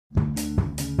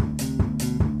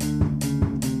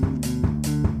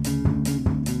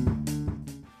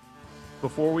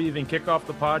before we even kick off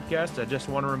the podcast, I just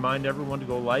want to remind everyone to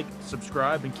go like,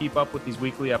 subscribe, and keep up with these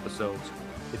weekly episodes.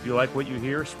 If you like what you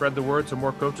hear, spread the word so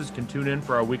more coaches can tune in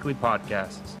for our weekly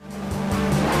podcasts.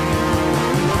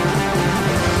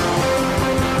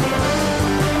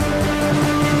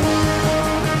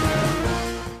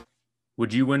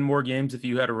 Would you win more games if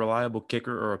you had a reliable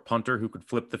kicker or a punter who could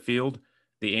flip the field?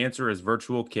 The answer is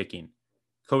virtual kicking.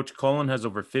 Coach Cullen has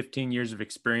over 15 years of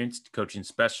experience coaching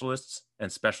specialists and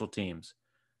special teams.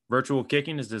 Virtual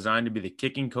kicking is designed to be the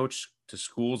kicking coach to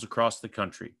schools across the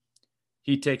country.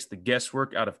 He takes the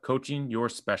guesswork out of coaching your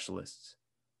specialists.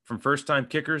 From first-time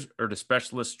kickers or to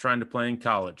specialists trying to play in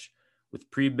college,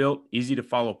 with pre-built,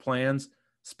 easy-to-follow plans,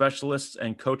 specialists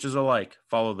and coaches alike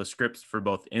follow the scripts for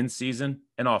both in-season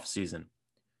and off-season.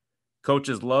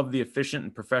 Coaches love the efficient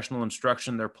and professional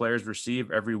instruction their players receive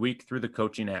every week through the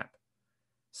coaching app.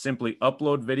 Simply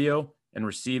upload video and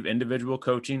receive individual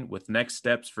coaching with next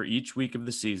steps for each week of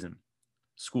the season.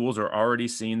 Schools are already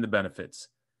seeing the benefits.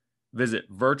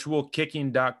 Visit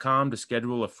virtualkicking.com to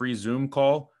schedule a free Zoom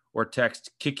call or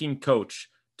text Kicking Coach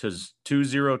to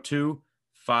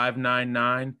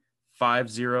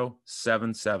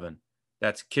 202-599-5077.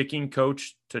 That's Kicking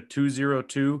Coach to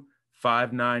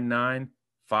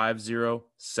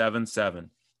 202-599-5077.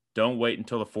 Don't wait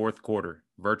until the fourth quarter.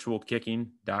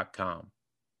 virtualkicking.com.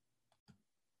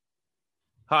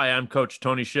 Hi, I'm Coach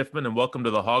Tony Schiffman, and welcome to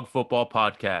the Hog Football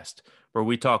Podcast, where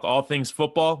we talk all things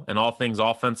football and all things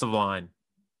offensive line.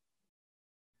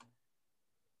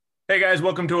 Hey, guys,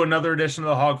 welcome to another edition of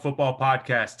the Hog Football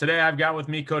Podcast. Today, I've got with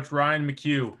me Coach Ryan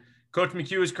McHugh. Coach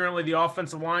McHugh is currently the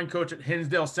offensive line coach at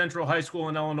Hinsdale Central High School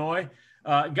in Illinois.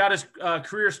 Got his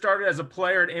career started as a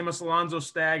player at Amos Alonzo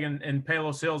Stagg in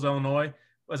Palos Hills, Illinois.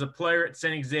 Was a player at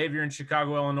St. Xavier in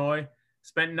Chicago, Illinois.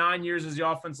 Spent 9 years as the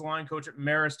offensive line coach at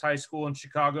Marist High School in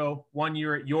Chicago, 1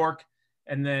 year at York,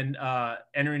 and then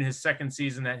entering his second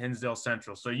season at Hinsdale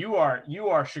Central. So you are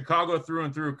Chicago through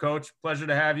and through, Coach. Pleasure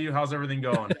to have you. How's everything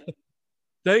going?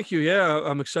 Thank you. Yeah,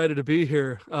 I'm excited to be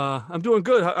here. I'm doing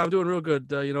good. I'm doing real good.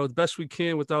 The best we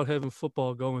can without having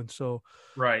football going. So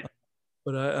Right.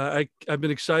 But I've been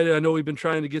excited. I know we've been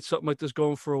trying to get something like this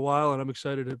going for a while, and I'm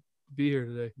excited to be here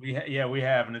today. We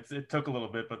have, and it took a little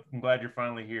bit, but I'm glad you're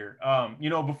finally here.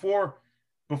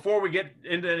 Before we get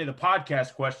into any of the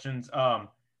podcast questions,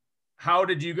 how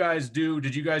did you guys do?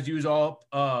 Did you guys use all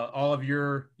of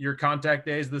your contact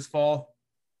days this fall?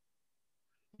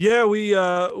 Yeah, we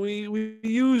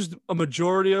used a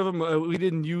majority of them. We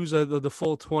didn't use the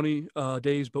full 20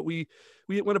 days, but we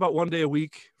went about 1 day a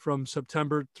week from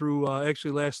September through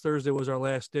actually last Thursday was our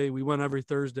last day. We went every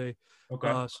Thursday.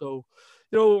 Okay. So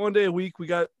 1 day a week, we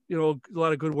got, a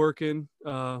lot of good work in,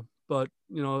 but,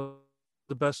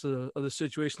 the best of the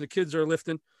situation. The kids are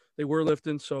lifting. They were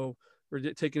lifting, so we're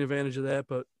taking advantage of that.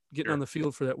 But getting on the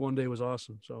field for that 1 day was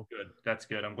awesome. So good. That's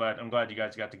good. I'm glad you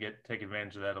guys got to take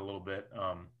advantage of that a little bit,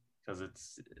 because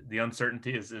it's the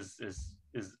uncertainty is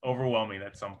overwhelming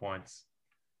at some points.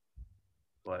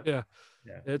 But yeah,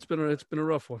 it's been a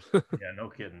rough one. Yeah, no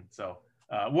kidding. So.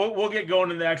 We'll get going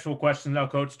into the actual questions now,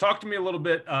 Coach. Talk to me a little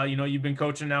bit. You've been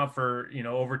coaching now for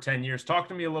over 10 years. Talk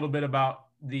to me a little bit about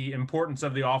the importance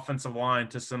of the offensive line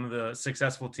to some of the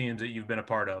successful teams that you've been a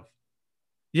part of.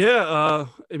 Yeah,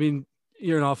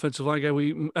 you're an offensive line guy.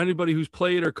 Anybody who's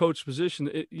played or coached position,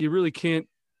 you really can't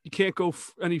go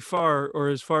any far or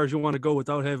as far as you want to go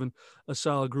without having a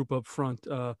solid group up front.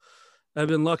 I've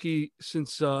been lucky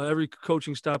since every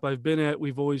coaching stop I've been at.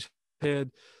 We've always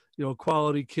had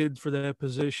quality kids for that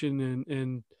position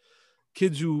and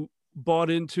kids who bought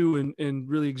into and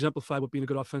really exemplified what being a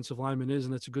good offensive lineman is.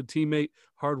 And that's a good teammate,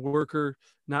 hard worker,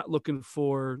 not looking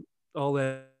for all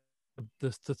that,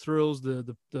 the thrills,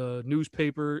 the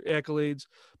newspaper accolades,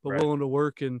 but Right. willing to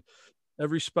work. And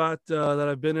every spot that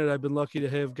I've been at, I've been lucky to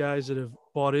have guys that have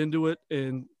bought into it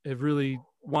and have really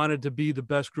wanted to be the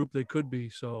best group they could be.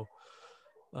 So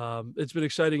it's been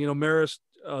exciting. Marist,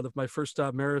 my first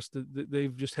stop, Marist,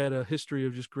 they've just had a history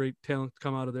of just great talent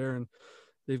come out of there, and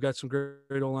they've got some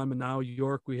great old linemen now.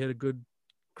 York, we had a good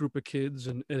group of kids,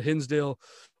 and at Hinsdale,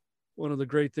 one of the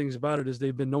great things about it is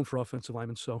they've been known for offensive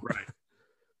linemen. So, right.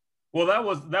 Well, that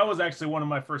was actually one of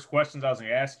my first questions I was going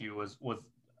to ask you was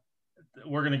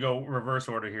we're going to go reverse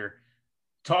order here.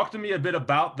 Talk to me a bit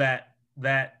about that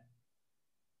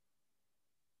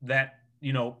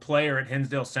player at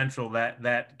Hinsdale Central,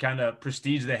 that kind of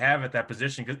prestige they have at that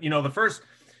position. Because the first,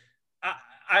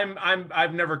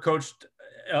 I've never coached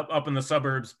up in the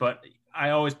suburbs, but I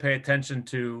always pay attention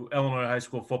to Illinois high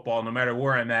school football, no matter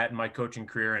where I'm at in my coaching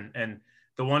career. And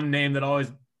the one name that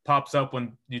always pops up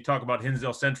when you talk about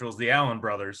Hinsdale Central is the Allen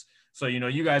brothers. So,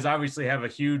 you guys obviously have a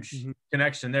huge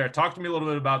connection there. Talk to me a little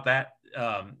bit about that.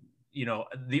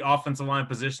 The offensive line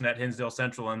position at Hinsdale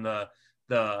Central and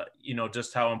the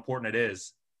just how important it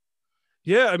is.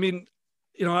 Yeah, I mean,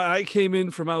 I came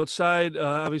in from outside,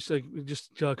 obviously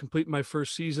just complete my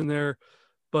first season there.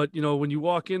 But, when you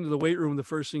walk into the weight room, the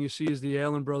first thing you see is the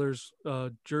Allen brothers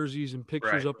jerseys and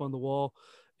pictures Right. up on the wall.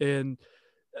 And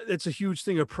it's a huge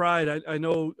thing of pride. I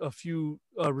know a few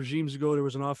regimes ago, there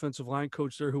was an offensive line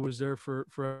coach there who was there for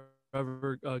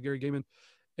forever, Gary Gaiman.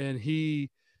 And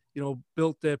he,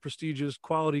 built that prestigious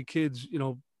quality kids,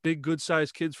 big, good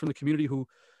sized kids from the community who,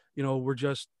 were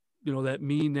just, that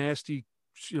mean, nasty,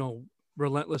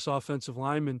 relentless offensive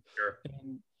lineman. Sure.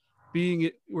 And being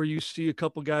it where you see a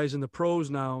couple guys in the pros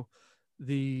now,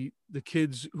 the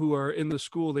kids who are in the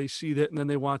school, they see that and then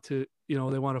they want to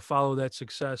follow that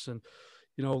success. And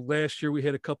last year we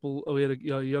had a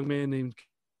young man named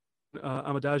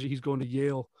Amadaji. He's going to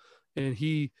Yale, and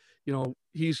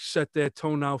he's set that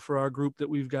tone now for our group that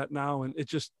we've got now. And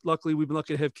it's just, luckily we've been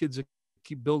lucky to have kids that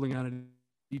keep building on it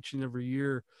each and every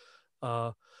year.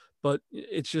 But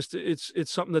it's just, it's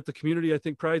something that the community, I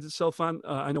think, prides itself on.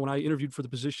 I know when I interviewed for the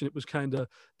position, it was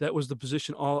that was the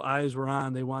position all eyes were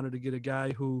on. They wanted to get a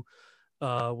guy who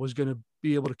was going to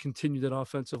be able to continue that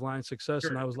offensive line success.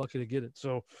 Sure. And I was lucky to get it.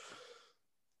 So.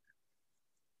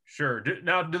 Sure.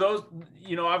 Now, do those,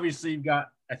 obviously you've got,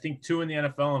 I think, 2 in the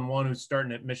NFL and 1 who's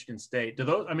starting at Michigan State. Do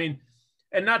those,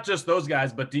 and not just those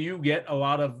guys, but do you get a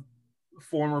lot of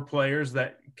former players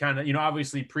that kind of,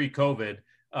 obviously pre-COVID,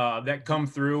 that come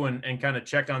through and kind of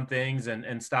check on things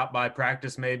and stop by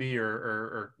practice maybe,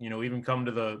 or even come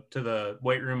to the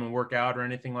weight room and work out or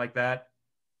anything like that?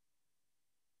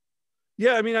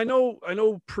 Yeah, I know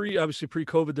obviously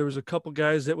pre-COVID, there was a couple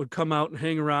guys that would come out and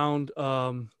hang around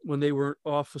when they were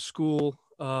off of school.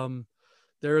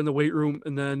 They're in the weight room,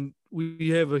 and then we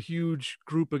have a huge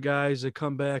group of guys that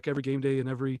come back every game day and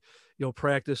every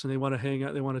practice, and they want to hang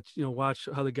out. They want to watch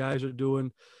how the guys are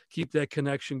doing, keep that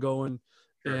connection going.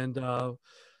 Sure. And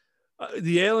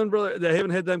the Allen brother, they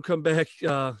haven't had them come back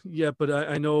yet, but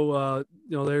I know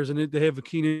they have a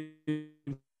keen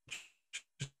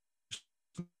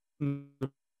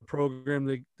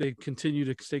program. They continue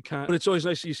to stay but it's always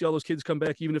nice to see all those kids come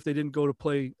back, even if they didn't go to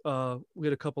play. We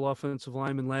had a couple offensive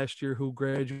linemen last year who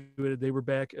graduated. They were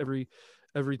back every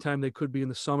time they could be in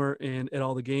the summer and at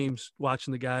all the games,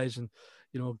 watching the guys and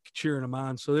cheering them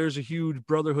on. So there's a huge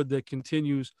brotherhood that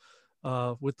continues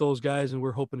with those guys, and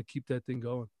we're hoping to keep that thing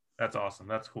going. That's awesome.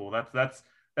 That's cool. That's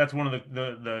one of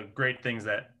the great things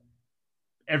that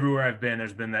everywhere I've been,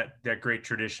 there's been that great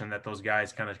tradition that those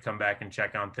guys kind of come back and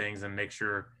check on things and make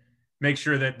sure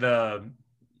that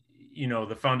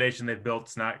the foundation they've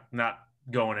built's not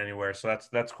going anywhere. So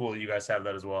that's cool that you guys have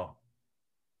that as well.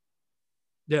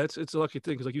 Yeah, it's a lucky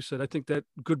thing because, like you said, I think that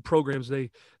good programs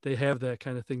they have that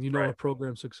kind of thing. Right. A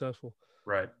program's successful.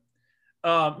 Right.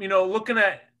 Looking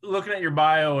at your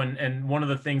bio and one of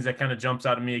the things that kind of jumps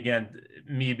out at me, again,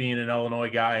 me being an Illinois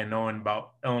guy and knowing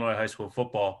about Illinois high school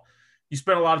football, you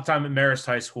spent a lot of time at Marist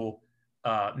High School,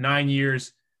 9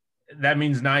 years. That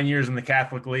means 9 years in the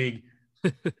Catholic League.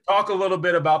 Talk a little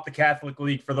bit about the Catholic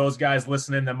League for those guys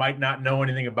listening that might not know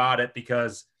anything about it,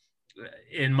 because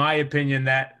in my opinion,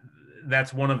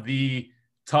 that's one of the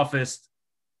toughest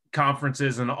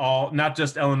conferences in all, not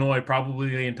just Illinois, probably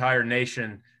the entire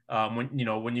nation,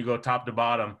 when you go top to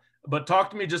bottom. But talk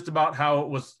to me just about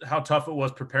how tough it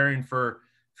was preparing for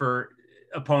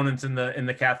opponents in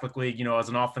the Catholic League, as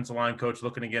an offensive line coach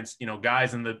looking against,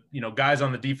 guys on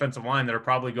the defensive line that are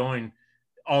probably going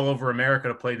all over America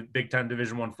to play big time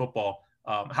Division I football.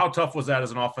 How tough was that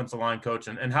as an offensive line coach,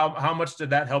 and how much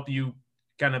did that help you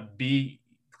kind of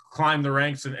climb the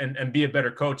ranks and be a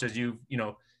better coach as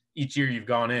each year you've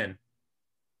gone in?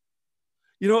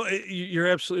 You're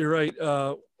absolutely right.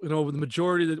 The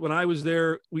majority that when I was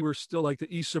there, we were still like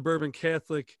the East Suburban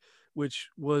Catholic, which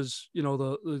was,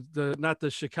 the not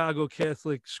the Chicago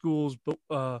Catholic schools,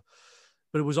 but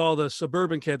it was all the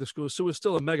suburban Catholic schools. So it was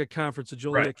still a mega conference of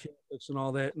Joliet Right. Catholics and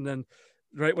all that. And then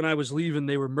right when I was leaving,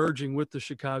 they were merging with the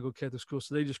Chicago Catholic schools.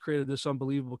 So they just created this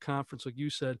unbelievable conference, like you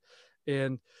said.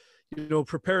 And,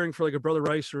 preparing for like a Brother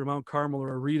Rice or a Mount Carmel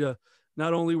or a Rita,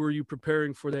 not only were you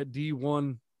preparing for that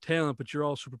D1 talent, but you're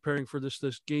also preparing for this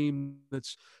game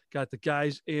that's got the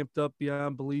guys amped up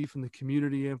beyond belief and the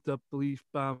community amped up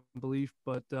beyond belief.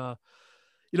 But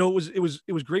it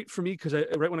was great for me because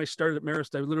right when I started at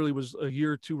Marist, I literally was a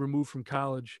year or two removed from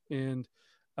college, and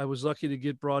I was lucky to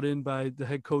get brought in by the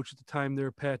head coach at the time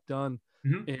there, Pat Dunn.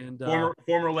 Mm-hmm. And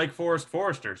former Lake Forest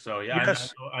Forester. So yeah,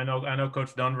 yes. I know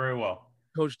Coach Dunn very well.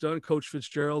 Coach Dunn, Coach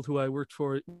Fitzgerald, who I worked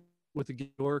for with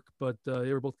the York, but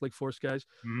they were both Lake Forest guys.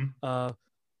 Mhm.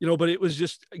 But it was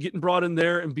just getting brought in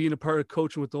there and being a part of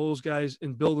coaching with those guys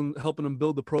and helping them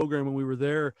build the program when we were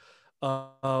there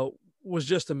was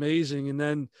just amazing. And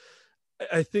then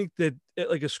I think that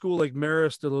at like a school like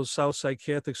Marist or those Southside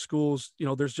Catholic schools,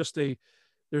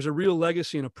 there's a real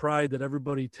legacy and a pride that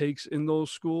everybody takes in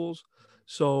those schools.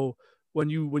 So when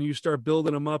you start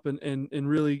building them up and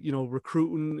really,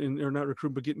 recruiting or not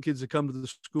recruiting, but getting kids to come to the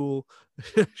school,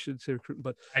 I shouldn't say recruiting,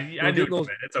 but I knew getting those,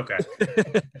 it's okay.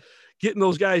 getting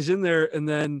those guys in there. And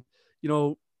then,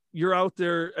 you're out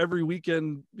there every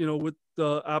weekend, with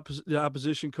the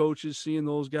opposition coaches, seeing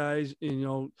those guys, and,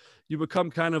 you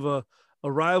become kind of a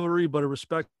rivalry, but a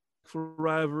respectful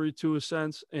rivalry to a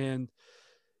sense. And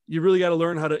you really got to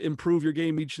learn how to improve your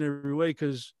game each and every way.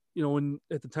 Cause when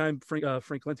at the time, Frank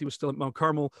Lenti was still at Mount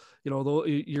Carmel,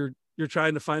 you're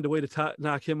trying to find a way to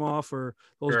knock him off, or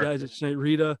those Sure. guys at St.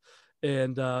 Rita.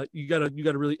 And you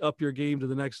gotta really up your game to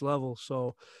the next level.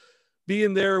 So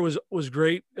being there was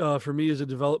great for me as a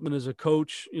development as a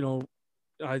coach.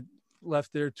 I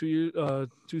left there 3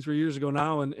 years ago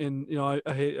now, and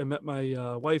I met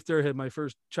my wife there, had my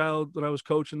first child when I was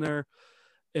coaching there,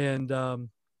 and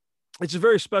it's a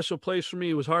very special place for me.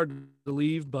 It was hard to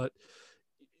leave, but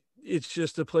it's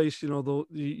just a place,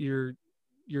 you're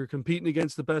competing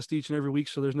against the best each and every week,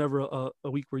 so there's never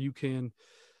a week where you can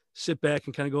sit back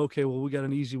and kind of go, okay, well, we got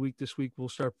an easy week this week. We'll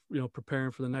start,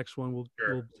 preparing for the next one. We'll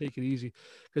take it easy,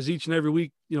 because each and every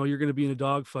week, you're going to be in a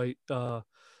dogfight.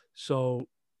 So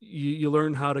you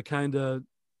learn how to kind of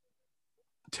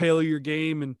tailor your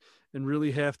game and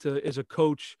really have to, as a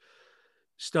coach,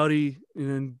 study and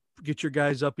then get your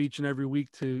guys up each and every week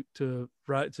to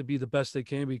be the best they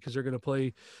can be, because they're going to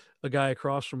play a guy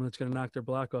across from them that's going to knock their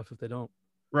block off if they don't.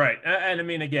 Right. And I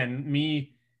mean, again,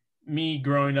 me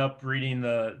growing up reading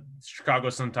the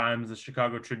Chicago Sun-Times, the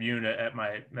Chicago Tribune at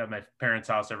my parents'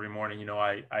 house every morning,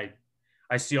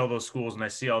 I see all those schools and I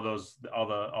see all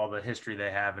the history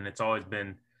they have. And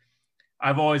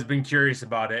I've always been curious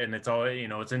about it. And it's always,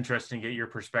 it's interesting to get your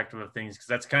perspective of things, because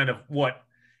that's kind of what,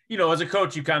 as a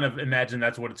coach, you kind of imagine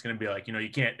that's what it's going to be like.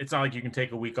 It's not like you can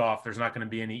take a week off. There's not going to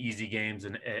be any easy games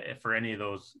and for any of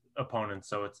those opponents.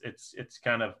 So it's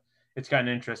kind of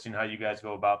interesting how you guys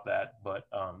go about that, but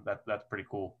that's pretty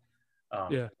cool.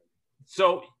 Yeah.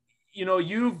 So,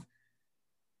 you've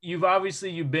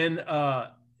been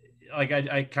like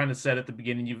I kind of said at the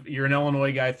beginning, you're an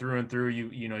Illinois guy through and through.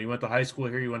 You went to high school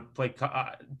here. You went to play.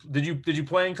 Did you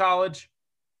play in college?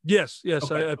 Yes.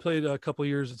 Okay. I played a couple of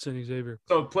years at St. Xavier.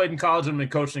 So played in college and been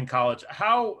coached in college.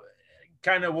 How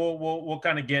kind of we'll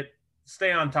kind of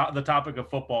stay on the topic of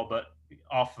football, but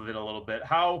off of it a little bit.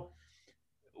 How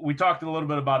we talked a little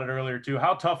bit about it earlier too.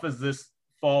 How tough has this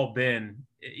fall been,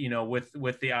 with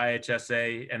the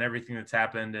IHSA and everything that's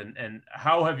happened, and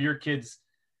how have your kids,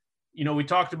 we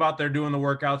talked about they're doing the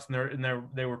workouts and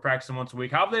they were practicing once a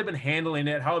week. How have they been handling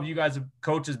it? How have you guys,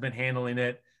 coaches, been handling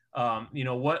it?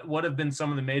 What have been some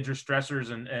of the major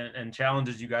stressors and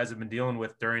challenges you guys have been dealing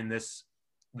with during this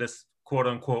quote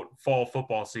unquote fall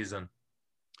football season?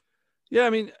 Yeah, I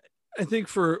mean, I think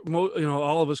for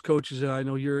all of us coaches, and I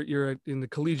know you're in the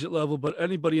collegiate level, but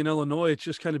anybody in Illinois, it's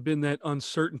just kind of been that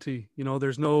uncertainty.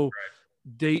 There's no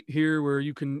date here where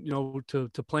you can,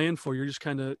 to plan for. You're just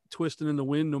kind of twisting in the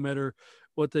wind, no matter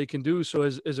what they can do. So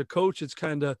as a coach, it's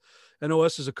kind of, I know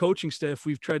us as a coaching staff,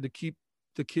 we've tried to keep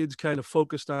the kids kind of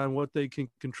focused on what they can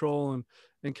control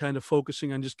and kind of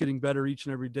focusing on just getting better each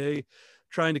and every day,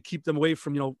 trying to keep them away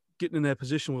from, getting in that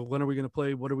position. Well, when are we going to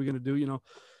play? What are we going to do?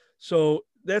 So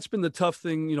that's been the tough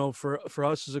thing, for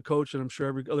us as a coach, and I'm sure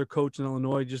every other coach in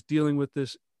Illinois, just dealing with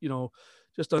this,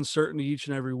 just uncertainty each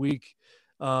and every week.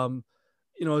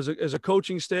 As a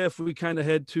coaching staff, we kind of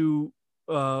had to,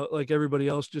 like everybody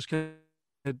else, just kind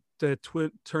of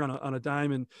turn on a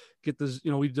dime and get this.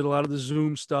 We did a lot of the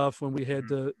Zoom stuff when we had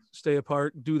to stay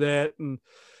apart, do that, and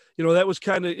that was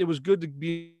it was good to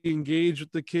be engaged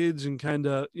with the kids and kind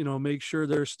of, make sure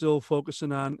they're still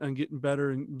focusing on getting better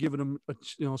and giving them,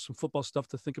 some football stuff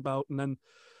to think about. And then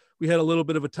we had a little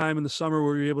bit of a time in the summer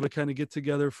where we were able to kind of get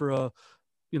together for a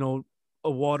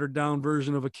watered down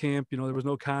version of a camp. There was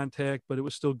no contact, but it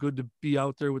was still good to be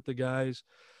out there with the guys.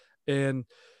 And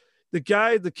the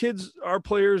kids, our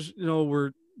players,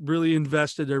 were really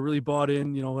invested. They're really bought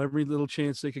in, every little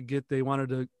chance they could get, they wanted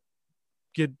to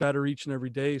get better each and every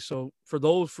day. So for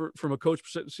those, from a coach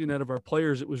seeing that of our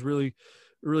players, it was really,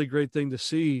 really great thing to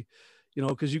see,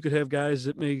 because you could have guys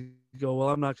that may go, well,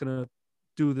 I'm not going to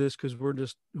do this because we're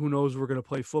just, who knows, we're going to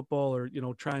play football, or,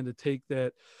 trying to take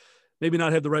that, maybe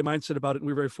not have the right mindset about it. And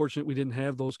we were very fortunate we didn't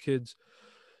have those kids.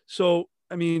 So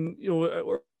I mean,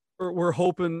 we're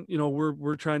hoping,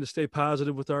 we're trying to stay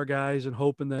positive with our guys and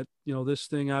hoping that, this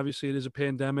thing, obviously it is a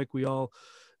pandemic. We all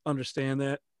understand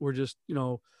that. We're just,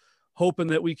 hoping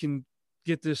that we can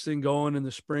get this thing going in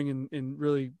the spring and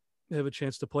really have a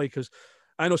chance to play. Cause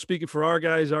I know, speaking for our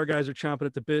guys are chomping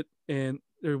at the bit, and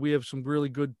we have some really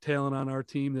good talent on our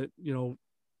team that,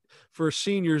 for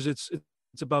seniors, it's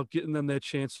about getting them that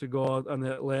chance to go out on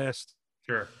that last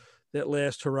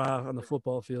hurrah on the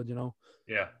football field,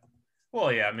 Yeah.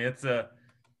 Well, yeah, I mean,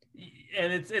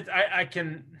 I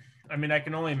can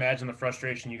only imagine the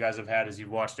frustration you guys have had as you've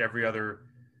watched every other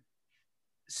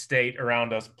state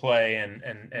around us play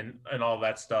and all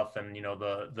that stuff. And,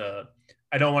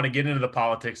 I don't want to get into the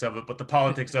politics of it, but the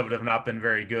politics of it have not been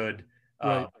very good.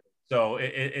 Right. So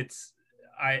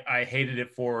I hated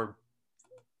it for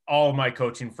all of my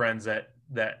coaching friends that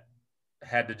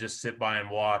had to just sit by and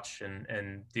watch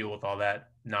and deal with all that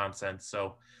nonsense.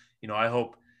 So, I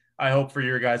hope for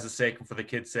your guys' sake and for the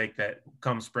kids' sake that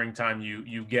come springtime,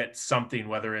 you get something,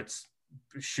 whether it's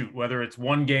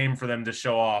one game for them to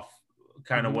show off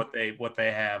kind of what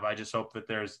they have. I just hope that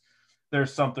there's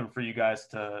something for you guys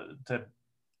to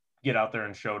get out there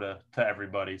and show to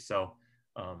everybody. So,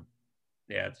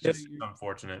 it's just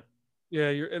unfortunate. Yeah,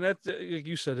 and that, like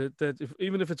you said,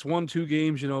 even if it's 1-2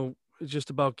 games, it's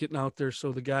just about getting out there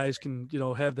so the guys can,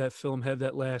 have that film, have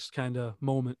that last kind of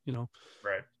moment,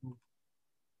 Right.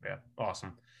 Yeah,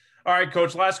 awesome. All right,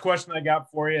 Coach, last question I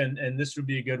got for you, and this would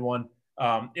be a good one.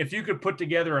 If you could put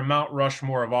together a Mount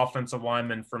Rushmore of offensive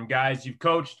linemen from guys you've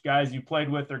coached, guys you played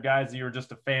with, or guys that you were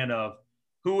just a fan of,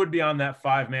 who would be on that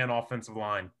 5-man offensive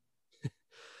line?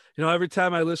 Every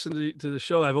time I listen to the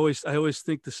show, I always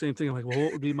think the same thing. I'm like, well,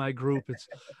 what would be my group?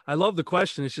 I love the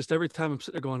question. It's just every time I'm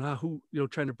sitting there going, who,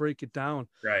 trying to break it down.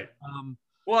 Right.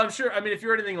 Well, I'm sure. I mean, if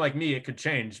you're anything like me, it could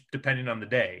change depending on the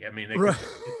day. I mean,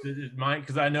 it's mine,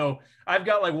 because I know I've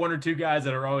got like 1 or 2 guys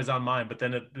that are always on mine, but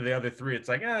then the other 3, it's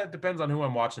like, it depends on who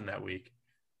I'm watching that week.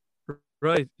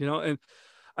 Right. And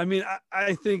I mean,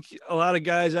 I think a lot of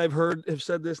guys I've heard have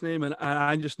said this name, and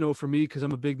I just know for me, because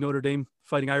I'm a big Notre Dame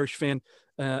Fighting Irish fan,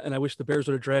 and I wish the Bears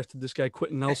would have drafted this guy,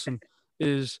 Quentin Nelson.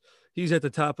 He's at the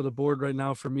top of the board right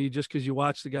now for me, just because you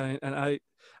watch the guy, and I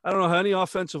don't know how any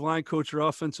offensive line coach or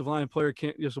offensive line player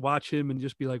can't just watch him and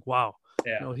just be like, wow,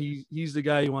 he's the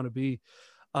guy you want to be.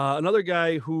 Another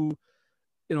guy who,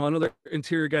 another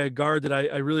interior guy, guard that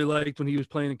I really liked when he was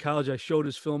playing in college. I showed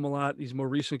his film a lot. He's a more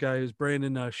recent guy, is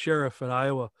Brandon Sheriff at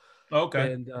Iowa.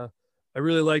 Okay. And I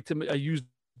really liked him. I used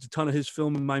a ton of his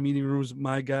film in my meeting rooms,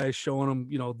 my guys, showing him,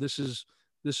 this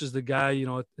is the guy, at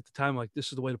the time, like,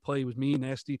 this is the way to play. He was mean,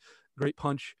 nasty, great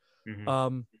punch.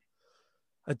 Mm-hmm.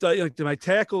 I thought, like, my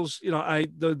tackles,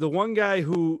 the one guy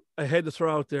who I had to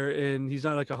throw out there, and he's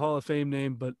not like a Hall of Fame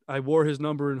name, but I wore his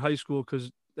number in high school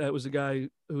because that was the guy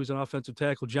who was an offensive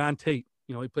tackle, John Tate.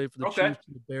 He played for the Chiefs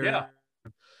and the Bears. Yeah.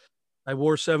 I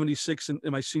wore 76 in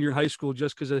my senior in high school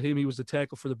just because of him. He was the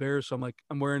tackle for the Bears. So I'm like,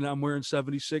 I'm wearing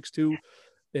 76 too.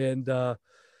 And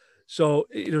so,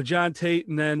 John Tate,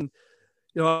 and then,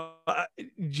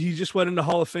 he just went into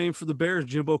Hall of Fame for the Bears,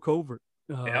 Jimbo Covert.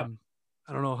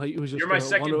 I don't know how he was just. You're my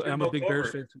second. Jimbo I'm a big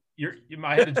Covert. Bears fan.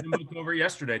 I had a Jimbo Covert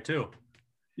yesterday too.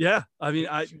 Yeah, I mean,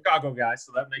 Chicago guy,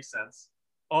 so that makes sense.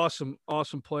 Awesome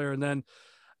player. And then,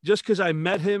 just because I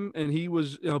met him and he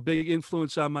was a big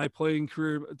influence on my playing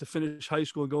career to finish high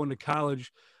school and going to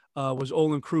college, was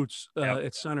Olin Kreutz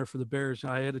at center for the Bears.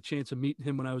 I had a chance of meeting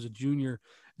him when I was a junior,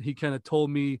 and he kind of told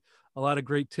me a lot of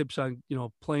great tips on,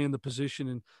 playing the position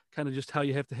and kind of just how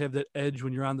you have to have that edge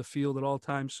when you're on the field at all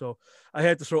times. So I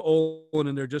had to throw Olin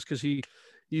in there just because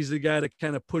he's the guy that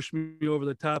kind of pushed me over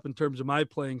the top in terms of my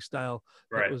playing style.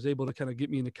 Right. That was able to kind of get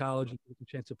me into college and get a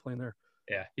chance of playing there.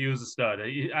 Yeah, he was a stud.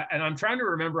 And I'm trying to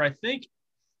remember, I think,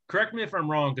 correct me if I'm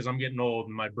wrong, because I'm getting old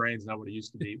and my brain's not what it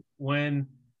used to be. When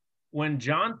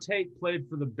John Tate played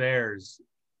for the Bears,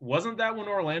 wasn't that when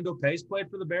Orlando Pace played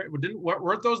for the Bears?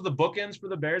 Weren't those the bookends for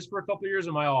the Bears for a couple of years?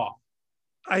 Am I off?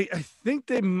 I think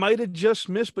they might have just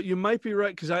missed, but you might be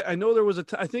right, because I know there was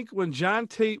I think when John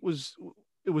Tate was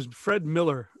 – it was Fred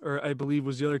Miller, or I believe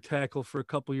was the other tackle for a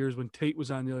couple of years when Tate was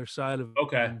on the other side of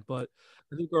him. But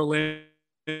I think Orlando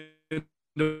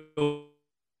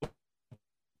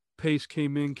Pace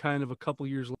came in kind of a couple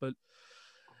years, but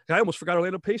I almost forgot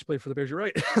Orlando Pace played for the Bears. You're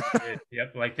right.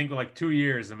 Yep. I think like 2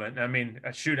 years. But I mean,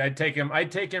 shoot, I'd take him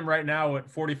right now at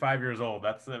 45 years old.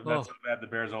 That's how bad the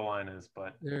Bears O-line is.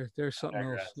 But there's something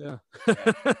else. Yeah.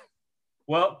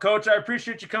 Well, Coach, I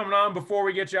appreciate you coming on. Before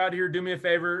we get you out of here, do me a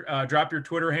favor, drop your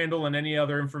Twitter handle and any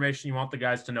other information you want the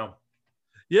guys to know.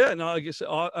 Yeah, no, I guess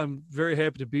I'm very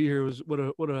happy to be here. It was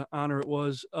what an honor it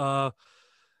was.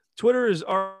 Twitter is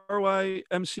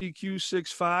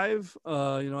RYMCQ65.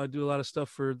 I do a lot of stuff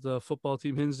for the football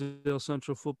team, Hinsdale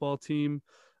Central football team.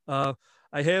 I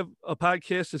have a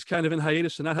podcast that's kind of in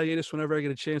hiatus, and not hiatus whenever I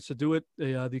get a chance to do it,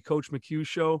 the Coach McHugh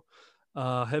Show.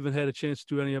 Haven't had a chance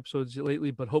to do any episodes lately,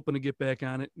 but hoping to get back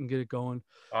on it and get it going.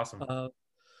 Awesome.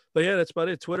 But yeah, that's about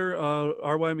it. Twitter,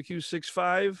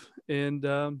 RYMcHugh65. And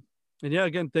yeah,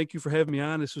 again, thank you for having me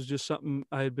on. This was just something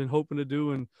I had been hoping to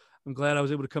do, and I'm glad I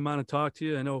was able to come on and talk to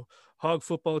you. I know Hog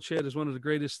Football Chat is one of the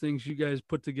greatest things you guys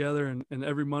put together, and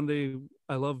every Monday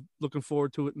I love looking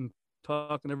forward to it and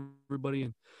talking to everybody.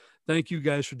 And thank you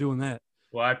guys for doing that.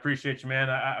 Well, I appreciate you, man.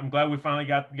 I'm glad we finally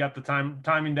got the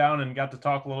timing down and got to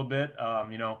talk a little bit.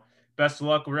 Best of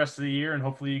luck the rest of the year, and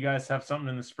hopefully you guys have something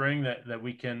in the spring that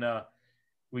we can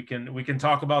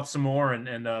talk about some more,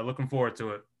 and looking forward to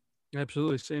it.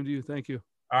 Absolutely. Same to you. Thank you.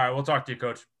 All right. We'll talk to you,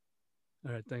 Coach.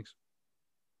 All right. Thanks.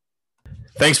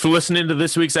 Thanks for listening to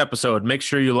this week's episode. Make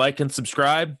sure you like and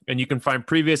subscribe, and you can find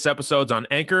previous episodes on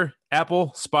Anchor,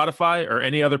 Apple, Spotify, or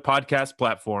any other podcast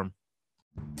platform.